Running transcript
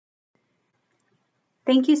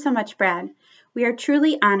Thank you so much, Brad. We are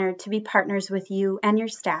truly honored to be partners with you and your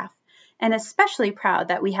staff, and especially proud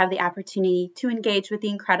that we have the opportunity to engage with the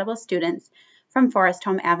incredible students from Forest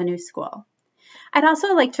Home Avenue School. I'd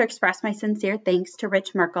also like to express my sincere thanks to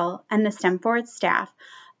Rich Merkel and the STEM Forward staff,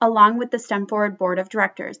 along with the STEM Forward Board of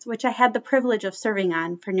Directors, which I had the privilege of serving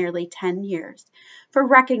on for nearly 10 years, for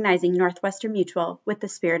recognizing Northwestern Mutual with the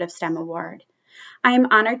Spirit of STEM Award. I am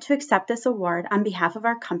honored to accept this award on behalf of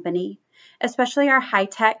our company, especially our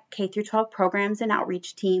high-tech K-12 programs and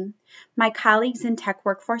outreach team, my colleagues in tech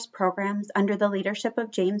workforce programs under the leadership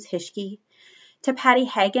of James Hischke, to Patty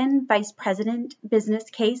Hagen, Vice President, Business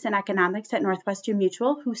Case and Economics at Northwestern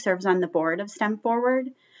Mutual, who serves on the board of STEM Forward,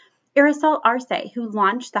 Irisol Arce, who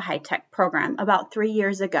launched the high-tech program about 3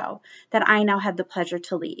 years ago that I now have the pleasure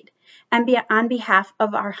to lead, and on behalf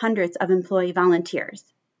of our hundreds of employee volunteers.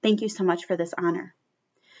 Thank you so much for this honor.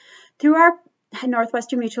 Through our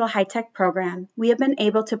Northwestern Mutual high-tech program, we have been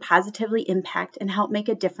able to positively impact and help make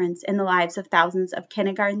a difference in the lives of thousands of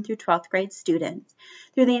kindergarten through 12th grade students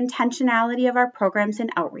through the intentionality of our programs and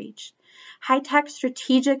outreach. High-tech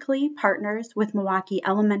strategically partners with Milwaukee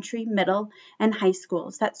elementary, middle, and high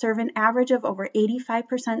schools that serve an average of over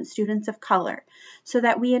 85% students of color so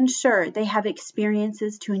that we ensure they have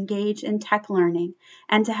experiences to engage in tech learning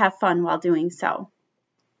and to have fun while doing so.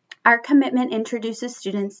 Our commitment introduces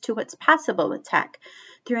students to what's possible with tech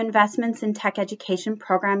through investments in tech education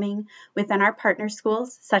programming within our partner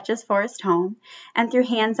schools, such as Forest Home, and through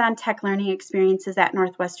hands-on tech learning experiences at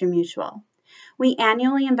Northwestern Mutual. We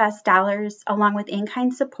annually invest dollars along with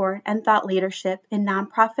in-kind support and thought leadership in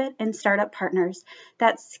nonprofit and startup partners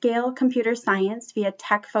that scale computer science via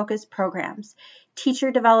tech-focused programs,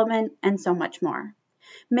 teacher development, and so much more.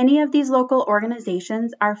 Many of these local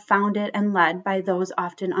organizations are founded and led by those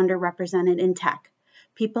often underrepresented in tech,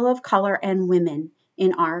 people of color and women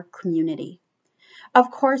in our community.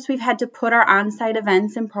 Of course, we've had to put our on-site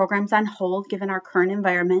events and programs on hold given our current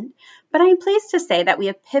environment, but I am pleased to say that we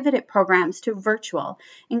have pivoted programs to virtual,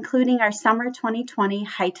 including our Summer 2020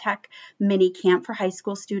 High-Tech Mini Camp for high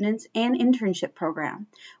school students and internship program,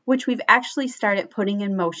 which we've actually started putting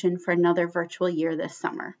in motion for another virtual year this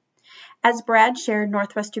summer. As Brad shared,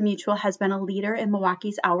 Northwestern Mutual has been a leader in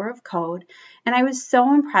Milwaukee's Hour of Code, and I was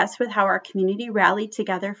so impressed with how our community rallied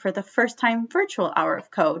together for the first time virtual Hour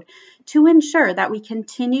of Code to ensure that we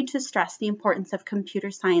continue to stress the importance of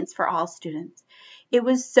computer science for all students. It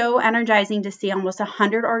was so energizing to see almost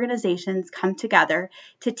 100 organizations come together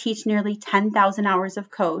to teach nearly 10,000 hours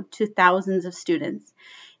of code to thousands of students.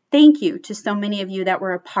 Thank you to so many of you that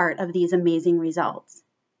were a part of these amazing results.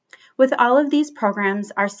 With all of these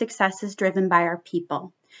programs, our success is driven by our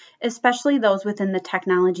people, especially those within the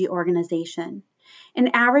technology organization.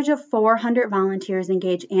 An average of 400 volunteers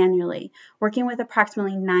engage annually, working with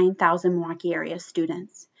approximately 9,000 Milwaukee area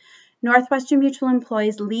students. Northwestern Mutual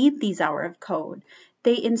employees lead these Hour of Code.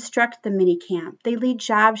 They instruct the mini camp, they lead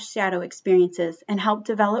job shadow experiences, and help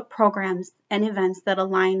develop programs and events that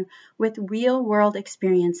align with real-world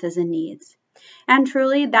experiences and needs. And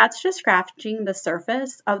truly, that's just scratching the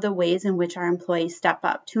surface of the ways in which our employees step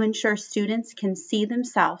up to ensure students can see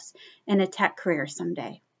themselves in a tech career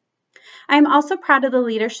someday. I am also proud of the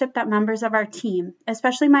leadership that members of our team,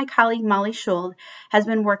 especially my colleague Molly Schuld, has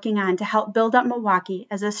been working on to help build up Milwaukee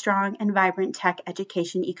as a strong and vibrant tech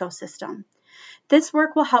education ecosystem. This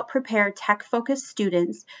work will help prepare tech-focused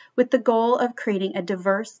students with the goal of creating a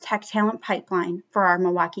diverse tech talent pipeline for our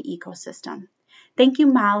Milwaukee ecosystem. Thank you,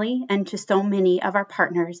 Molly, and to so many of our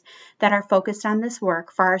partners that are focused on this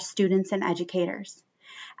work for our students and educators.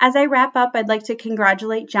 As I wrap up, I'd like to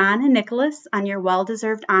congratulate John and Nicholas on your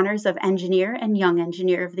well-deserved honors of Engineer and Young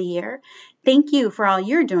Engineer of the Year. Thank you for all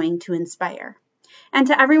you're doing to inspire. And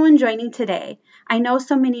to everyone joining today, I know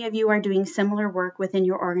so many of you are doing similar work within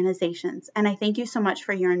your organizations, and I thank you so much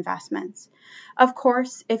for your investments. Of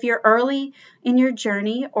course, if you're early in your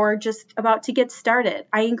journey or just about to get started,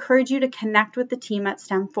 I encourage you to connect with the team at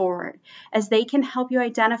STEM Forward, as they can help you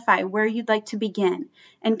identify where you'd like to begin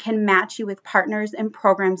and can match you with partners and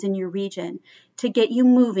programs in your region to get you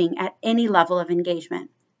moving at any level of engagement.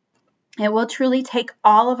 It will truly take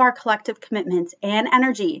all of our collective commitments and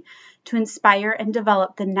energy to inspire and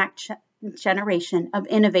develop the next generation of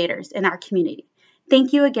innovators in our community.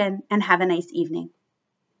 Thank you again, and have a nice evening.